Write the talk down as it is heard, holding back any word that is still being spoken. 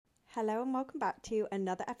Hello and welcome back to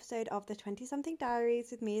another episode of the 20-something diaries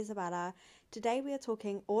with me, Isabella. Today we are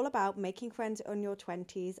talking all about making friends on your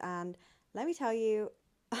 20s, and let me tell you,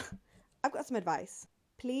 I've got some advice.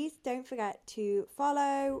 Please don't forget to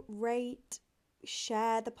follow, rate,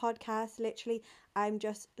 share the podcast. Literally, I'm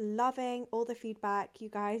just loving all the feedback. You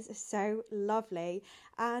guys are so lovely,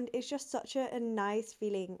 and it's just such a nice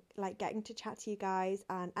feeling, like getting to chat to you guys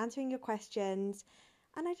and answering your questions,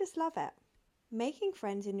 and I just love it. Making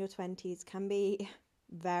friends in your 20s can be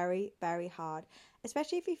very, very hard,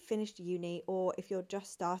 especially if you've finished uni or if you're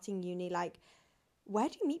just starting uni. Like, where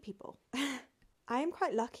do you meet people? I am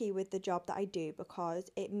quite lucky with the job that I do because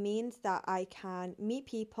it means that I can meet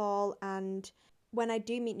people, and when I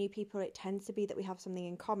do meet new people, it tends to be that we have something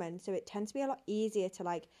in common. So it tends to be a lot easier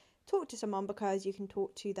to talk to someone because you can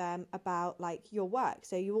talk to them about your work.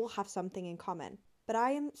 So you all have something in common. But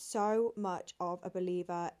I am so much of a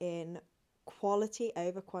believer in quality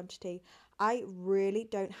over quantity. I really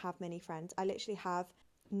don't have many friends. I literally have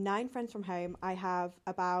 9 friends from home. I have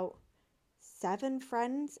about 7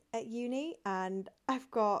 friends at uni, and I've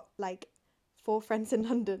got 4 friends in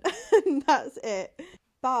London, and that's it.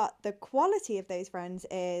 But the quality of those friends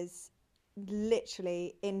is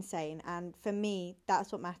literally insane, and for me,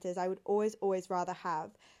 that's what matters. I would always rather have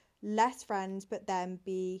less friends, but then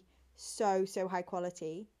be so high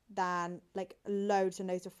quality than loads and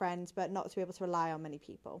loads of friends but not to be able to rely on many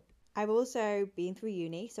people. I've also been through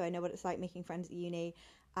uni, so I know what it's like making friends at uni,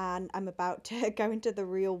 and I'm about to go into the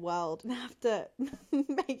real world and have to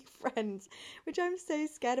make friends, which I'm so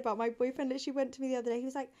scared about. My boyfriend literally went to me the other day. He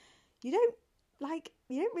was like, you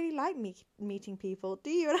don't really like me meeting people, do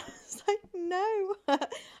you? And I was like, no.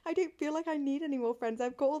 I don't feel like I need any more friends.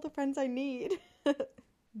 I've got all the friends I need.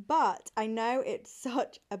 But I know it's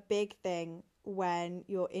such a big thing when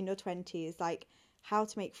you're in your 20s, how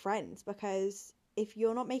to make friends, because if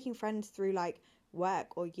you're not making friends through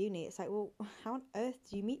work or uni, it's well, how on earth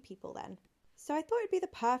do you meet people then? So I thought it'd be the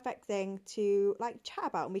perfect thing to chat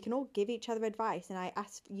about, and we can all give each other advice. And I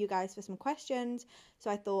asked you guys for some questions, so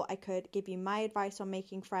I thought I could give you my advice on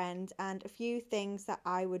making friends and a few things that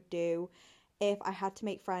I would do if I had to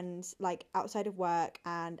make friends outside of work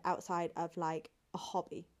and outside of a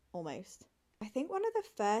hobby almost. I think one of the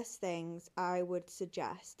first things I would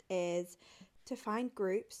suggest is to find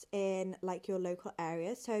groups in your local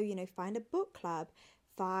area. So, find a book club,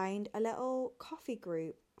 find a little coffee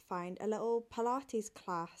group, find a little Pilates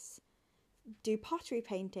class, do pottery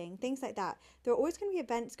painting, things like that. There are always going to be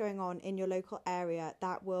events going on in your local area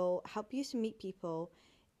that will help you to meet people,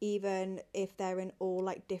 even if they're in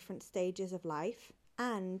all different stages of life.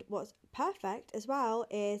 And what's perfect as well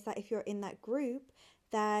is that if you're in that group,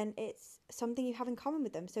 then it's something you have in common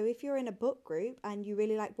with them. So if you're in a book group and you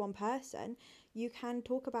really like one person, you can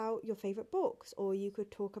talk about your favourite books, or you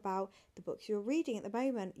could talk about the books you're reading at the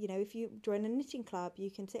moment. If you join a knitting club,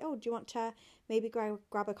 you can say, oh, do you want to maybe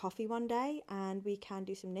grab a coffee one day and we can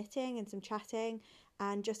do some knitting and some chatting,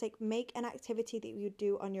 and just make an activity that you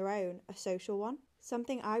do on your own, a social one.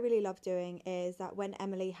 Something I really love doing is that when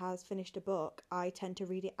Emily has finished a book, I tend to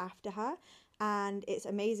read it after her. And it's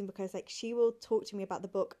amazing because she will talk to me about the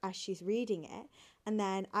book as she's reading it, and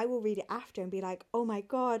then I will read it after and be like, oh my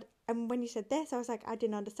god, and when you said this, I was like, I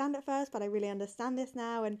didn't understand at first, but I really understand this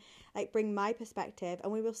now, and bring my perspective.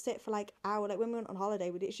 And we will sit for hour, when we went on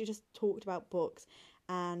holiday, we literally just talked about books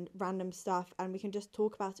and random stuff, and we can just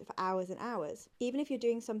talk about it for hours and hours. Even if you're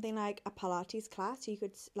doing something like a Pilates class, you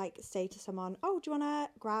could say to someone, oh, do you want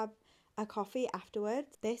to grab a coffee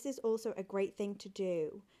afterwards? This is also a great thing to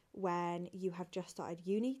do when you have just started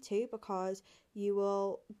uni too, because you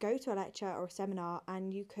will go to a lecture or a seminar,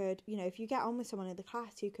 and you could, if you get on with someone in the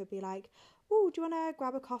class, you could be like, oh, do you want to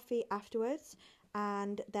grab a coffee afterwards?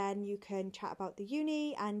 And then you can chat about the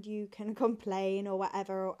uni, and you can complain or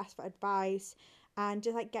whatever, or ask for advice, and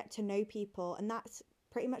just get to know people. And that's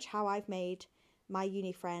pretty much how I've made my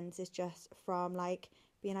uni friends, is just from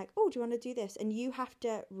being oh, do you want to do this? And you have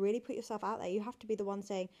to really put yourself out there. You have to be the one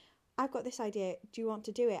saying, I've got this idea, do you want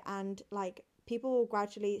to do it? And people will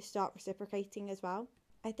gradually start reciprocating as well.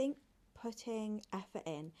 I think putting effort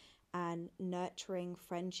in and nurturing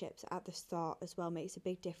friendships at the start as well makes a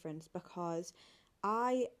big difference, because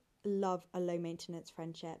I love a low maintenance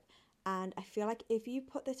friendship, and I feel like if you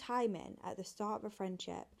put the time in at the start of a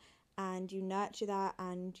friendship and you nurture that,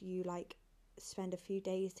 and you spend a few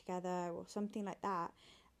days together or something like that,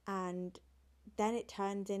 and then it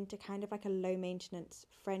turns into kind of a low maintenance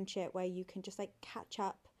friendship where you can just catch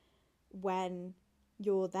up when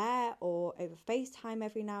you're there, or over FaceTime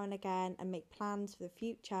every now and again, and make plans for the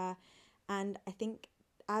future. And I think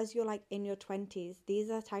as you're like in your 20s, these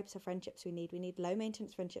are types of friendships we need. We need low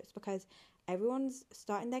maintenance friendships because everyone's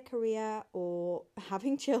starting their career or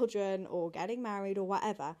having children or getting married or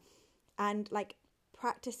whatever. And like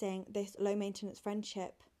practicing this low maintenance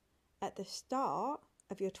friendship at the start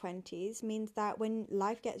of your 20s means that when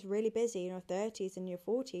life gets really busy in your 30s and your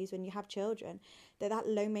 40s, when you have children, that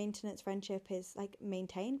low maintenance friendship is like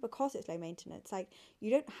maintained because it's low maintenance. Like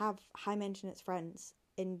you don't have high maintenance friends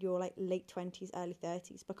in your like late 20s, early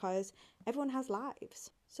 30s because everyone has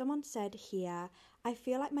lives. Someone said here, I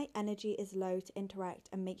feel like my energy is low to interact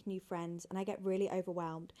and make new friends, and I get really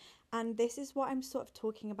overwhelmed. And this is what I'm sort of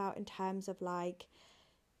talking about in terms of like,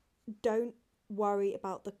 don't worry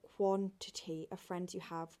about the quantity of friends you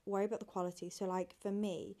have, worry about the quality. So like for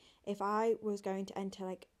me, if I was going to enter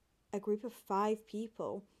like a group of 5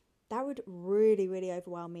 people, that would really, really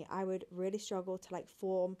overwhelm me. I would really struggle to like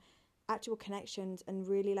form actual connections and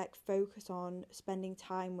really like focus on spending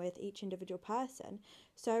time with each individual person.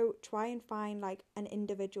 So try and find like an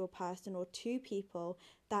individual person or 2 people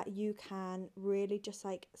that you can really just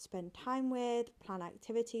like spend time with, plan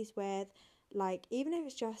activities with, like even if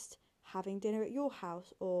it's just having dinner at your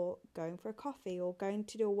house or going for a coffee or going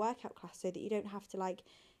to do a workout class so that you don't have to like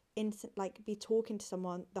be talking to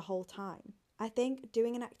someone the whole time. I think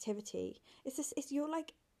doing an activity, it's you're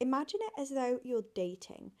like, imagine it as though you're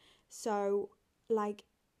dating. So like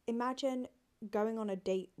imagine going on a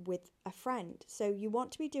date with a friend. So you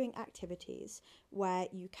want to be doing activities where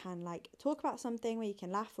you can like talk about something, where you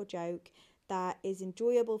can laugh or joke, that is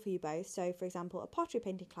enjoyable for you both. So for example, a pottery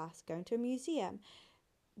painting class, going to a museum,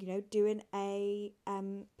 doing a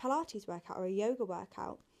Pilates workout or a yoga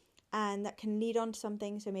workout, and that can lead on to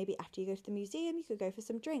something. So maybe after you go to the museum, you could go for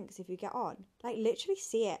some drinks if you get on. Like literally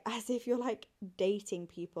see it as if you're like dating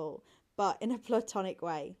people, but in a platonic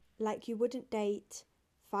way. Like you wouldn't date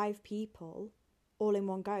 5 people all in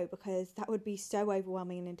one go because that would be so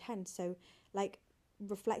overwhelming and intense. So like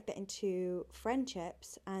reflect that into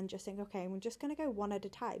friendships and just think, okay, I'm just going to go one at a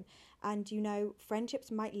time. And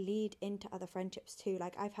friendships might lead into other friendships too.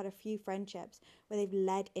 Like I've had a few friendships where they've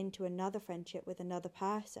led into another friendship with another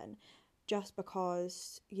person, just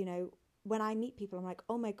because when I meet people, I'm like,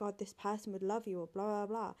 oh my god, this person would love you, or blah blah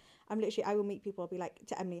blah. I will meet people, I'll be like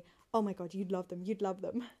to Emily, oh my god, you'd love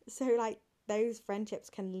them. So like those friendships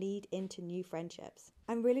can lead into new friendships.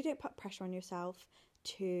 And really don't put pressure on yourself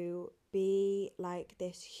to be like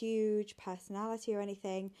this huge personality or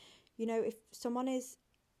anything. If someone is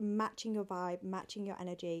matching your vibe, matching your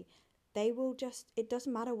energy, they will it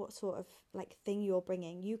doesn't matter what sort of like thing you're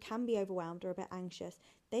bringing. You can be overwhelmed or a bit anxious.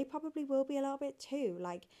 They probably will be a little bit too.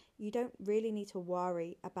 Like you don't really need to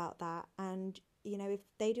worry about that. And if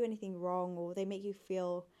they do anything wrong or they make you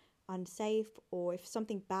feel unsafe, or if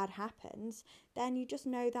something bad happens, then you just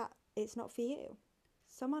know that it's not for you.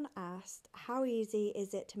 Someone asked, how easy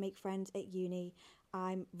is it to make friends at uni?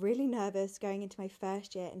 I'm really nervous going into my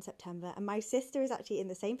first year in September, and my sister is actually in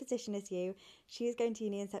the same position as you. She is going to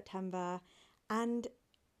uni in September, and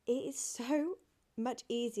it is so much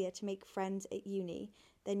easier to make friends at uni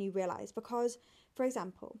than you realise because, for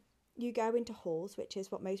example, you go into halls, which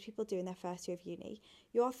is what most people do in their first year of uni.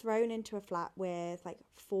 You're thrown into a flat with like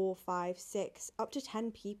 4, 5, 6, up to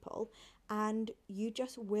 10 people, and you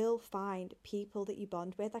just will find people that you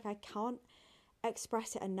bond with. Like I can't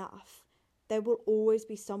express it enough. There will always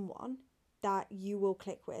be someone that you will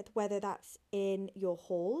click with, whether that's in your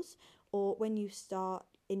halls or when you start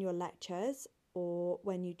in your lectures or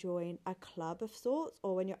when you join a club of sorts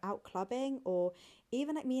or when you're out clubbing, or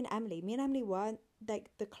even like me and Emily. Me and Emily weren't like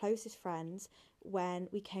the closest friends when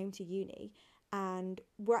we came to uni, and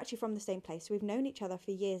we're actually from the same place, so we've known each other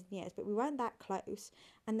for years and years, but we weren't that close.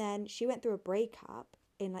 And then she went through a breakup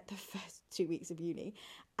in like the first 2 weeks of uni,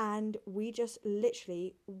 and we just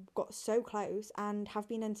literally got so close and have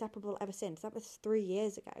been inseparable ever since. That was 3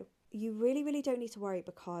 years ago. You really, really don't need to worry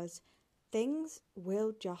because things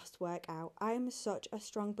will just work out. I am such a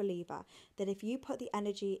strong believer that if you put the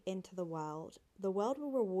energy into the world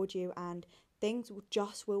will reward you, and things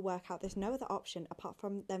will work out. There's no other option apart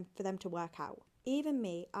from for them to work out. Even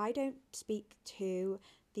me, I don't speak to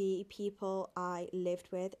the people I lived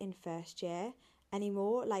with in first year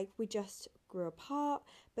anymore. Like we just grew apart,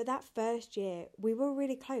 but that first year we were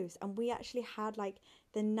really close, and we actually had like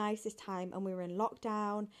the nicest time, and we were in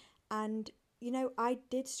lockdown. And I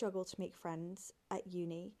did struggle to make friends at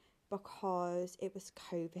uni because it was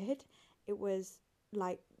COVID. It was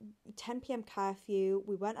like 10 p.m. curfew.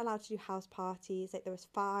 We weren't allowed to do house parties. Like there was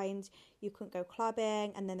fines. You couldn't go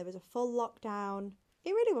clubbing, and then there was a full lockdown.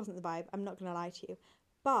 It really wasn't the vibe, I'm not going to lie to you.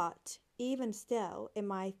 But even still, in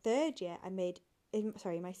my third year, I made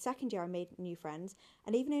my second year I made new friends,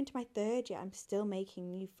 and even into my third year I'm still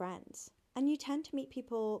making new friends. And you tend to meet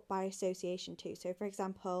people by association too. So for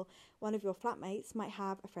example, one of your flatmates might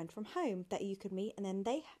have a friend from home that you could meet, and then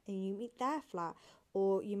you meet their flat,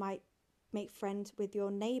 or you might make friends with your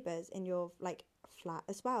neighbours in your like flat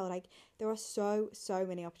as well. Like there are so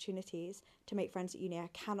many opportunities to make friends at uni. I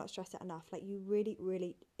cannot stress it enough. Like you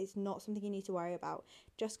really, it's not something you need to worry about.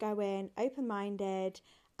 Just go in open-minded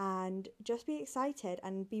and just be excited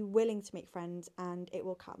and be willing to make friends, and it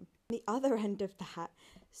will come. The other end of that,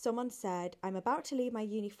 someone said, I'm about to leave my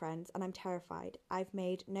uni friends and I'm terrified. I've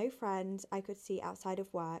made no friends I could see outside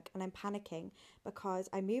of work and I'm panicking because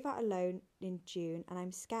I move out alone in June and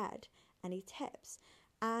I'm scared. Any tips?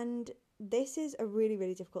 And this is a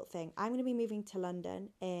really difficult thing. I'm going to be moving to London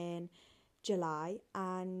in July,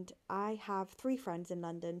 and I have 3 friends in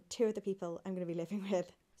London, 2 of the people I'm going to be living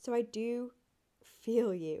with. So I do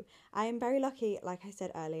feel you. I am very lucky, like I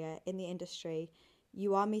said earlier, in the industry.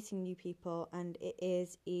 You are meeting new people, and it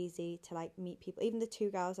is easy to like meet people. Even the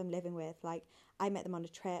 2 girls I'm living with, like I met them on a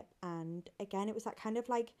trip, and again it was that kind of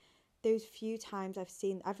like those few times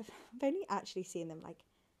I've only actually seen them like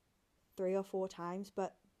 3 or 4 times,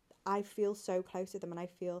 but I feel so close to them and I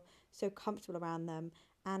feel so comfortable around them.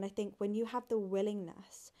 And I think when you have the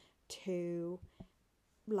willingness to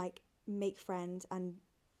like make friends and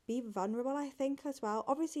be vulnerable, I think as well,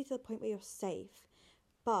 obviously to the point where you're safe,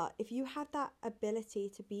 but if you have that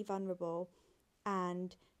ability to be vulnerable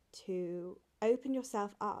and to open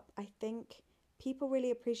yourself up, I think people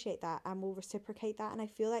really appreciate that and will reciprocate that. And I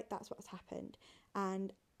feel like that's what's happened.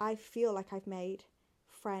 And I feel like I've made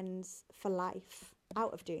friends for life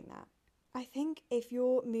out of doing that. I think if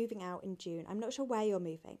you're moving out in June, I'm not sure where you're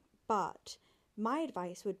moving, but my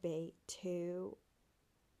advice would be to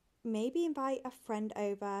maybe invite a friend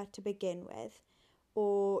over to begin with,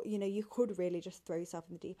 or you could really just throw yourself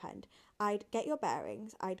in the deep end. I'd get your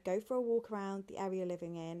bearings, I'd go for a walk around the area you're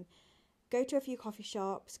living in, go to a few coffee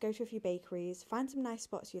shops, go to a few bakeries, find some nice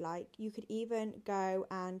spots you like. You could even go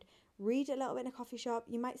and read a little bit in a coffee shop.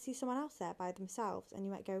 You might see someone else there by themselves and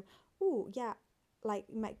you might go, oh yeah, like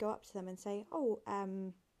you might go up to them and say, oh, I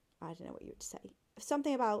don't know what you would say.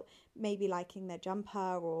 Something about maybe liking their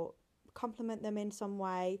jumper, or compliment them in some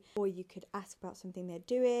way, or you could ask about something they're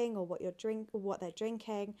doing or what they're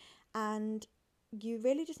drinking, and you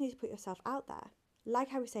really just need to put yourself out there.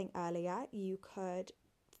 Like I was saying earlier, you could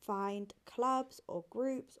find clubs or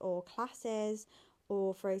groups or classes,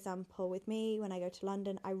 or for example with me, when I go to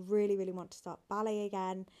London, I really want to start ballet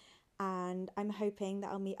again, and I'm hoping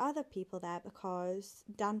that I'll meet other people there, because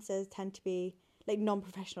dancers tend to be like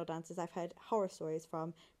non-professional dancers. I've heard horror stories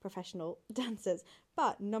from professional dancers,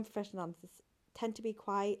 but non-professional dancers tend to be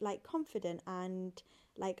quite like confident and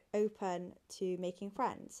like open to making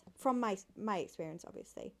friends, from my experience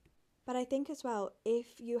obviously. But I think as well,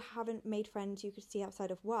 if you haven't made friends you could see outside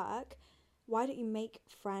of work, why don't you make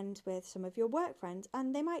friends with some of your work friends?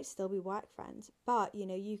 And they might still be work friends, but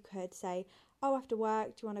you could say, oh, after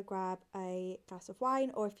work, do you want to grab a glass of wine?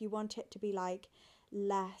 Or if you want it to be like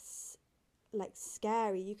less like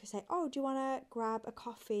scary, you could say, oh, do you want to grab a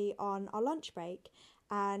coffee on our lunch break?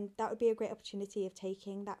 And that would be a great opportunity of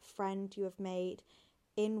taking that friend you have made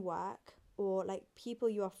in work, or like people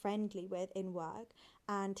you are friendly with in work,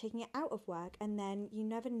 and taking it out of work. And then you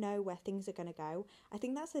never know where things are going to go. I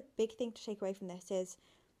think that's a big thing to take away from this, is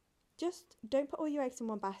just don't put all your eggs in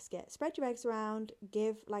one basket. Spread your eggs around,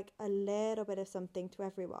 give like a little bit of something to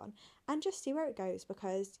everyone, and just see where it goes.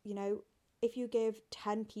 Because if you give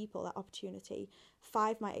 10 people that opportunity,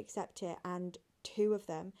 5 might accept it and 2 of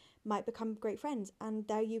them might become great friends. And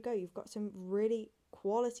there you go, you've got some really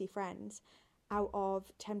quality friends out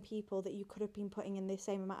of 10 people that you could have been putting in the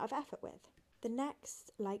same amount of effort with. The next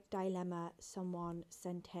dilemma someone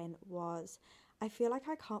sent in was, I feel like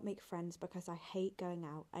I can't make friends because I hate going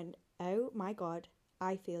out. And oh my God,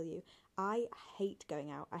 I feel you. I hate going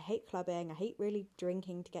out. I hate clubbing. I hate really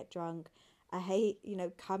drinking to get drunk. I hate,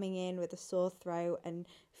 coming in with a sore throat and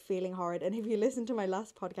feeling horrid. And if you listen to my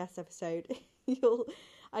last podcast episode,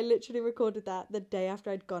 I literally recorded that the day after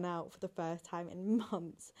I'd gone out for the first time in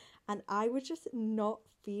months. And I was just not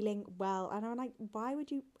feeling well. And I'm like, why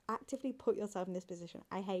would you actively put yourself in this position?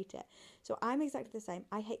 I hate it. So I'm exactly the same.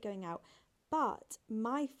 I hate going out. But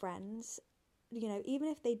my friends, even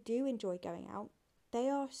if they do enjoy going out, they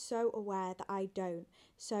are so aware that I don't.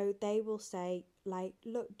 So they will say, like,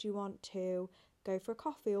 look, do you want to go for a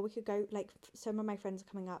coffee? Or we could go, like, some of my friends are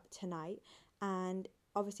coming up tonight, and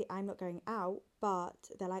obviously I'm not going out, but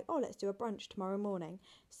they're like, oh, let's do a brunch tomorrow morning.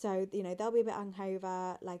 So, they'll be a bit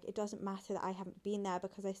hungover. Like, it doesn't matter that I haven't been there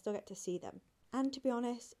because I still get to see them. And to be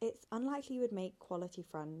honest, it's unlikely you would make quality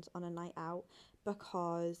friends on a night out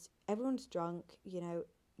because everyone's drunk, you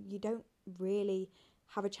don't really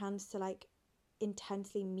have a chance to like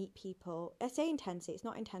intensely meet people. I say intensely, it's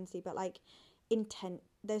not intensely, but like intent.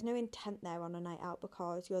 There's no intent there on a night out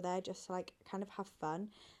because you're there just to like kind of have fun.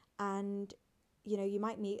 And you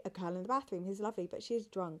might meet a girl in the bathroom who's lovely, but she's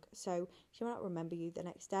drunk, so she might not remember you the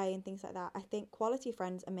next day and things like that. I think quality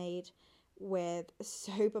friends are made with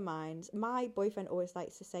sober minds. My boyfriend always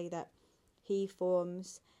likes to say that he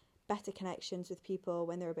forms better connections with people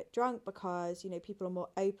when they're a bit drunk because, people are more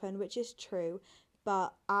open, which is true.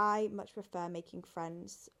 But I much prefer making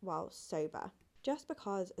friends while sober. Just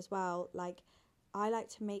because, as well, like, I like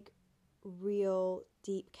to make real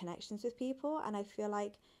deep connections with people, and I feel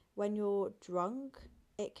like when you're drunk,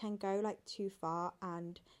 it can go like too far,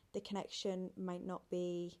 and the connection might not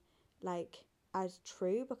be like as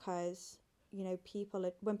true because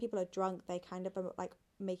when people are drunk, they kind of are like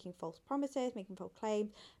making false promises, making false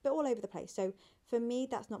claims, but all over the place. So for me,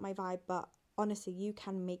 that's not my vibe. But honestly, you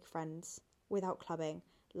can make friends without clubbing.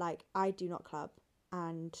 Like, I do not club,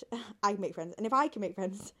 and I make friends, and if I can make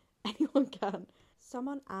friends, anyone can.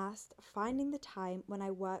 Someone asked, finding the time when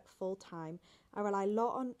I work full time, I rely a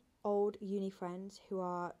lot on old uni friends who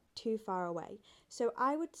are too far away. So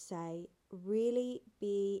I would say really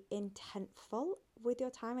be intentful with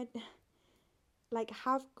your time. Like,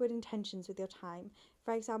 have good intentions with your time.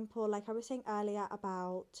 For example, like I was saying earlier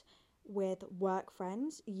about with work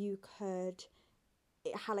friends, you could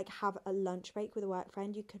have a lunch break with a work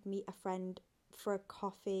friend. You could meet a friend for a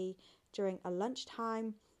coffee during a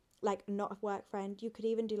lunchtime, like not a work friend. You could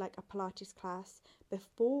even do like a Pilates class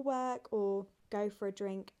before work or go for a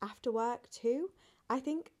drink after work too. I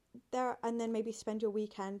think and then maybe spend your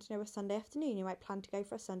weekend, a Sunday afternoon. You might plan to go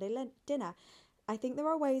for a Sunday dinner. I think there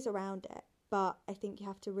are ways around it, but I think you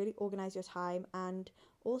have to really organise your time, and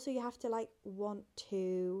also you have to like want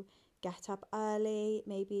to get up early,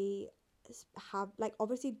 maybe have like,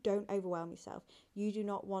 obviously don't overwhelm yourself. You do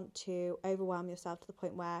not want to overwhelm yourself to the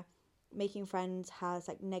point where making friends has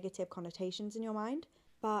like negative connotations in your mind.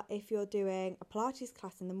 But if you're doing a Pilates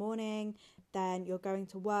class in the morning, then you're going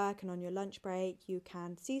to work, and on your lunch break you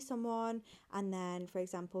can see someone, and then, for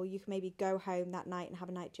example, you can maybe go home that night and have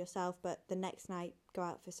a night to yourself, but the next night go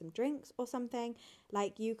out for some drinks or something.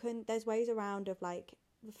 Like, there's ways around of like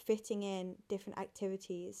fitting in different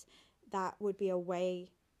activities that would be a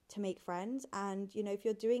way to make friends. And if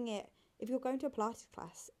you're going to a Pilates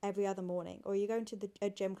class every other morning, or you're going to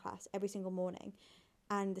a gym class every single morning,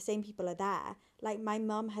 and the same people are there, like my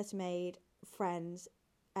mum has made friends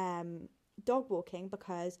dog walking,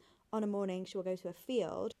 because on a morning she will go to a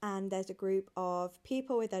field and there's a group of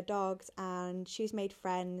people with their dogs, and she's made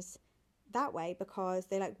friends that way because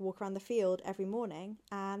they like walk around the field every morning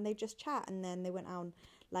and they just chat. And then they went out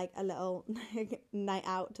like a little night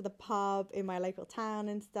out to the pub in my local town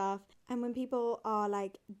and stuff. And when people are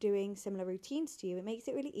like doing similar routines to you, it makes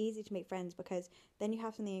it really easy to make friends, because then you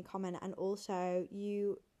have something in common, and also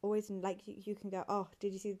you always like you can go, oh,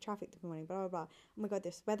 did you see the traffic this morning, blah blah blah, oh my god,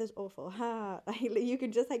 this weather's awful, ha. Like, you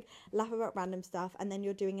can just like laugh about random stuff, and then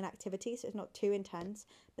you're doing an activity, so it's not too intense.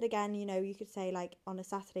 But again, you could say like on a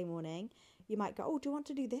Saturday morning you might go, oh, do you want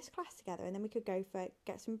to do this class together? And then we could go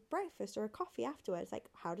get some breakfast or a coffee afterwards. Like,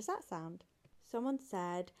 how does that sound? Someone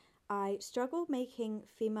said, I struggle making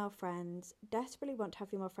female friends, desperately want to have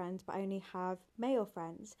female friends, but I only have male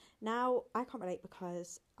friends. Now, I can't relate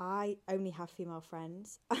because I only have female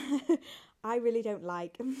friends. I really don't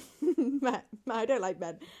like men. I don't like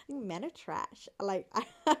men. I think men are trash. Like,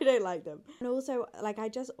 I don't like them. And also, like, I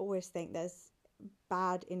just always think there's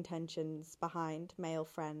bad intentions behind male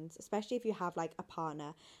friends, especially if you have like a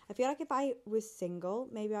partner. I feel like if I was single,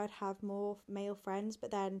 maybe I'd have more male friends, but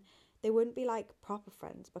then they wouldn't be like proper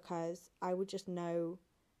friends, because I would just know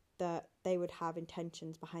that they would have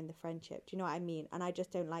intentions behind the friendship. Do you know what I mean? And I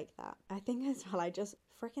just don't like that. I think as well, I just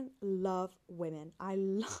freaking love women.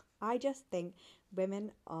 I just think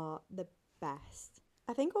women are the best.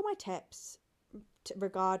 I think all my tips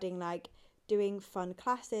regarding like doing fun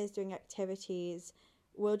classes, doing activities,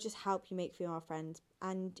 will just help you make female friends.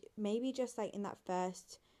 And maybe just like in that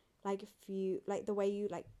first like few, like the way you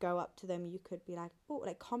like go up to them, you could be like, oh,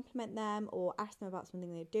 like compliment them or ask them about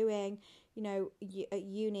something they're doing. At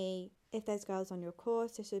uni, if there's girls on your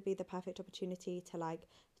course, this would be the perfect opportunity to like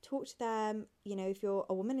talk to them. If you're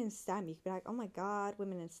a woman in STEM, you could be like, oh my god,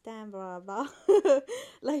 women in STEM, blah blah blah.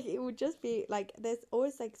 Like, it would just be like, there's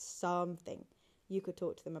always like something you could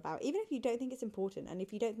talk to them about, even if you don't think it's important, and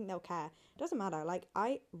if you don't think they'll care, it doesn't matter. Like,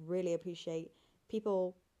 I really appreciate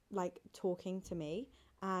people like talking to me,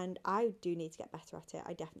 and I do need to get better at it.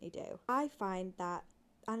 I definitely do. I find that,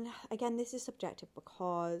 and again, this is subjective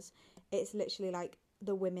because it's literally like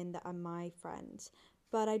the women that are my friends,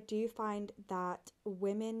 but I do find that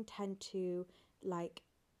women tend to like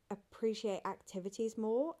appreciate activities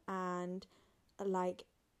more and like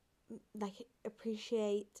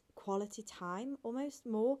appreciate quality time almost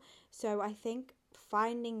more. So I think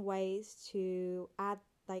finding ways to add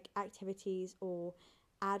like activities or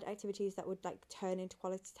add activities that would like turn into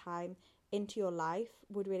quality time into your life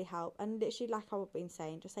would really help. And literally, like I've been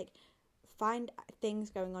saying, just like find things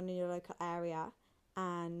going on in your local area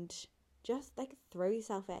and just like throw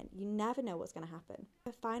yourself in. You never know what's going to happen.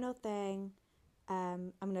 The final thing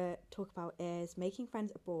I'm going to talk about is making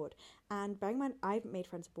friends abroad. And bearing in mind, I haven't made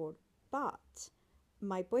friends abroad, but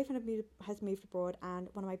my boyfriend has moved abroad, and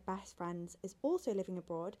one of my best friends is also living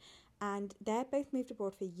abroad, and they're both moved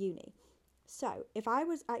abroad for uni. So if I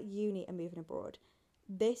was at uni and moving abroad,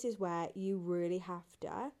 this is where you really have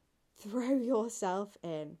to throw yourself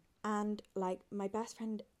in. And like my best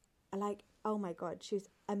friend, like, oh my God, she's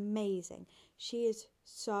amazing. She is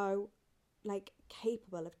so like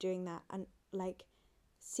capable of doing that, and like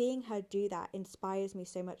seeing her do that inspires me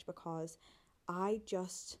so much because I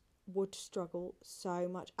just would struggle so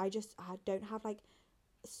much. I don't have like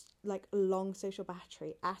a long social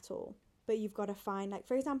battery at all. But you've got to find, like,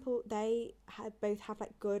 for example, they both have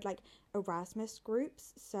like good like Erasmus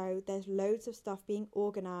groups, so there's loads of stuff being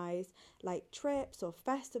organized, like trips or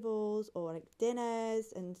festivals or like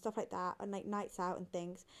dinners and stuff like that, and like nights out and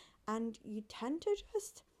things, and you tend to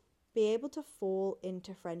just be able to fall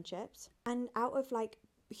into friendships. And out of like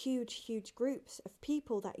huge groups of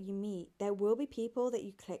people that you meet, there will be people that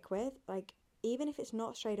you click with, like even if it's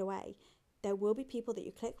not straight away, there will be people that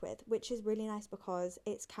you click with, which is really nice because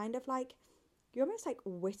it's kind of like you're almost like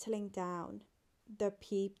whittling down the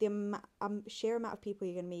sheer amount of people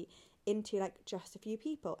you're going to meet into like just a few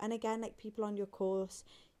people. And again, like people on your course,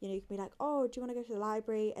 you know, you can be like, oh, do you want to go to the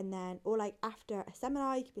library? And then, or like after a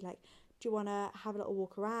seminar, you could be like, do you want to have a little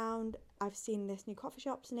walk around? I've seen this new coffee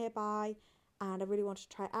shops nearby and I really want to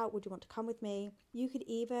try it out. Would you want to come with me? You could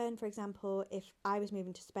even, for example, if I was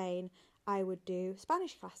moving to Spain, I would do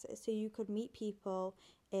Spanish classes. So you could meet people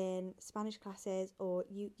in Spanish classes, or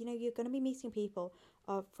you know, you're going to be meeting people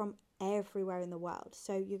from everywhere in the world.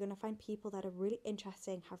 So you're going to find people that are really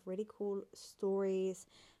interesting, have really cool stories.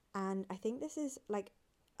 And I think this is like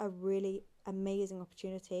a really amazing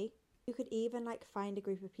opportunity. You could even like find a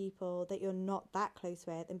group of people that you're not that close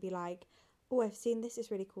with and be like, oh, I've seen this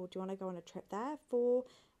is really cool. Do you want to go on a trip there for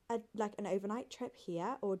like an overnight trip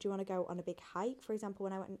here? Or do you want to go on a big hike? For example,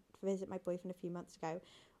 when I went to visit my boyfriend a few months ago,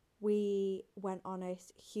 we went on a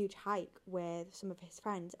huge hike with some of his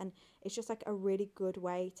friends, and it's just like a really good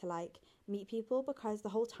way to like meet people because the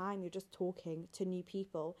whole time you're just talking to new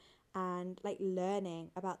people and like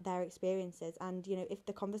learning about their experiences. And you know, if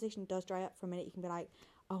the conversation does dry up for a minute, you can be like,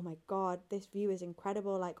 oh my God, this view is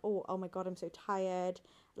incredible. Like, oh my God, I'm so tired.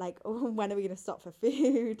 Like, oh, when are we going to stop for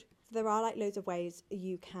food? There are like loads of ways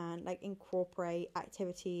you can like incorporate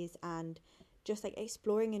activities and just like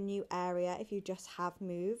exploring a new area if you just have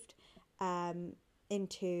moved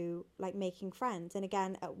into like making friends. And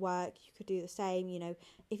again, at work, you could do the same. You know,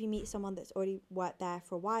 if you meet someone that's already worked there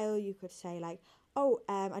for a while, you could say like, oh,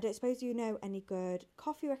 I don't suppose you know any good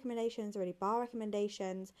coffee recommendations or any bar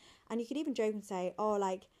recommendations. And you could even joke and say, oh,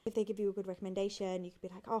 like if they give you a good recommendation, you could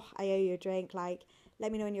be like, oh, I owe you a drink, like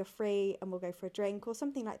let me know when you're free and we'll go for a drink or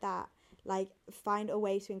something like that. Like find a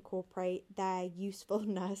way to incorporate their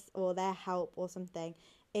usefulness or their help or something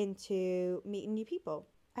into meeting new people.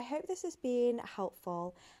 I hope this has been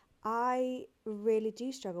helpful. I really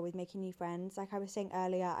do struggle with making new friends. Like I was saying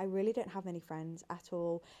earlier, I really don't have many friends at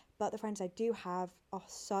all, but the friends I do have are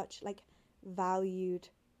such like valued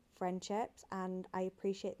friendships and I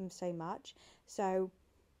appreciate them so much. So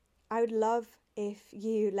I would love if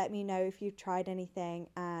you let me know if you've tried anything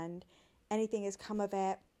and anything has come of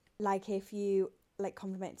it. Like if you like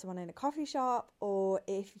compliment someone in a coffee shop, or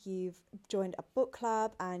if you've joined a book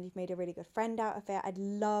club and you've made a really good friend out of it. I'd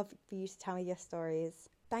love for you to tell me your stories.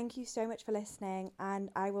 Thank you so much for listening, and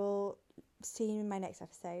I will see you in my next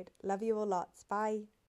episode. Love you all lots. Bye.